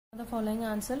The following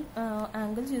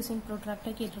angles using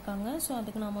protractor கேட்டிருக்காங்க. So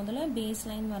அதுக்கு நான் முதல்ல பேஸ்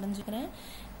லைன் வரைஞ்சிக்கிறேன்.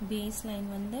 பேஸ் லைன்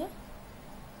வந்து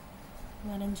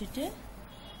வரைஞ்சிட்டு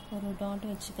ஒரு டாட்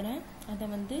வச்சுக்கிறேன். அதை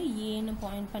வந்து ஏன்னு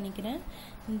பாயிண்ட் பண்ணிக்கிறேன்.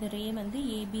 இந்த ரே வந்து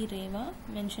ஏபி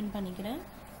ரேவாக மென்ஷன் பண்ணிக்கிறேன்.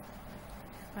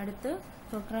 அடுத்து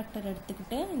protractor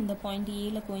எடுத்துக்கிட்டு இந்த பாயிண்ட்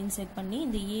ஏல கோயின்சைட் பண்ணி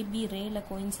இந்த ஏபி ரேல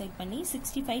கோயின்சைட் பண்ணி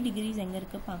 65 டிகிரிஸ் எங்கே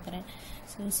இருக்குது பார்க்குறேன்.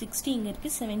 ஸோ 60 இங்கே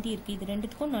இருக்குது, 70 இருக்குது. இது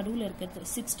ரெண்டுத்துக்கும் நடுவில் இருக்குது.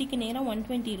 60க்கு நேராக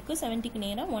 120 இருக்குது, 70க்கு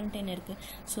நேராக 110 இருக்குது.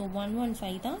 ஸோ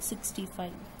 115 தான்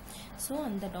 65. ஸோ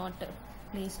அந்த டாட்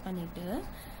ப்ளேஸ் பண்ணிவிட்டு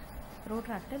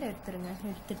ப்ரோட்ராக்டர் எடுத்துருங்க.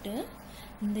 எடுத்துட்டு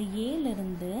இந்த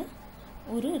ஏலேருந்து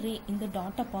ஒரு ரே, இந்த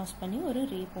டாட்டை பாஸ் பண்ணி ஒரு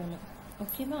ரே போகணும்.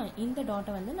 ஓகேவா? இந்த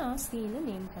டாட்டை வந்து நான் சின்னு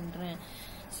நேம் பண்ணுறேன்.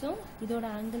 ஸோ இதோட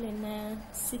ஆங்கிள் என்ன?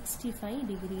 65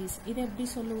 டிகிரிஸ். இதை எப்படி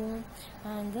சொல்லுவோம்?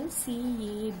 Angle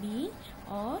CAP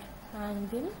R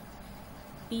angle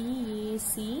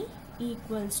BAC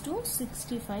equals to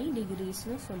 65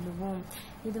 டிகிரிஸ்னு சொல்லுவோம்.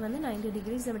 இது வந்து 90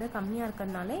 டிகிரிஸை விட கம்மியாக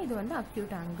இருக்கிறதுனால இது வந்து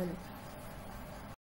அக்யூட் ஆங்கிள்.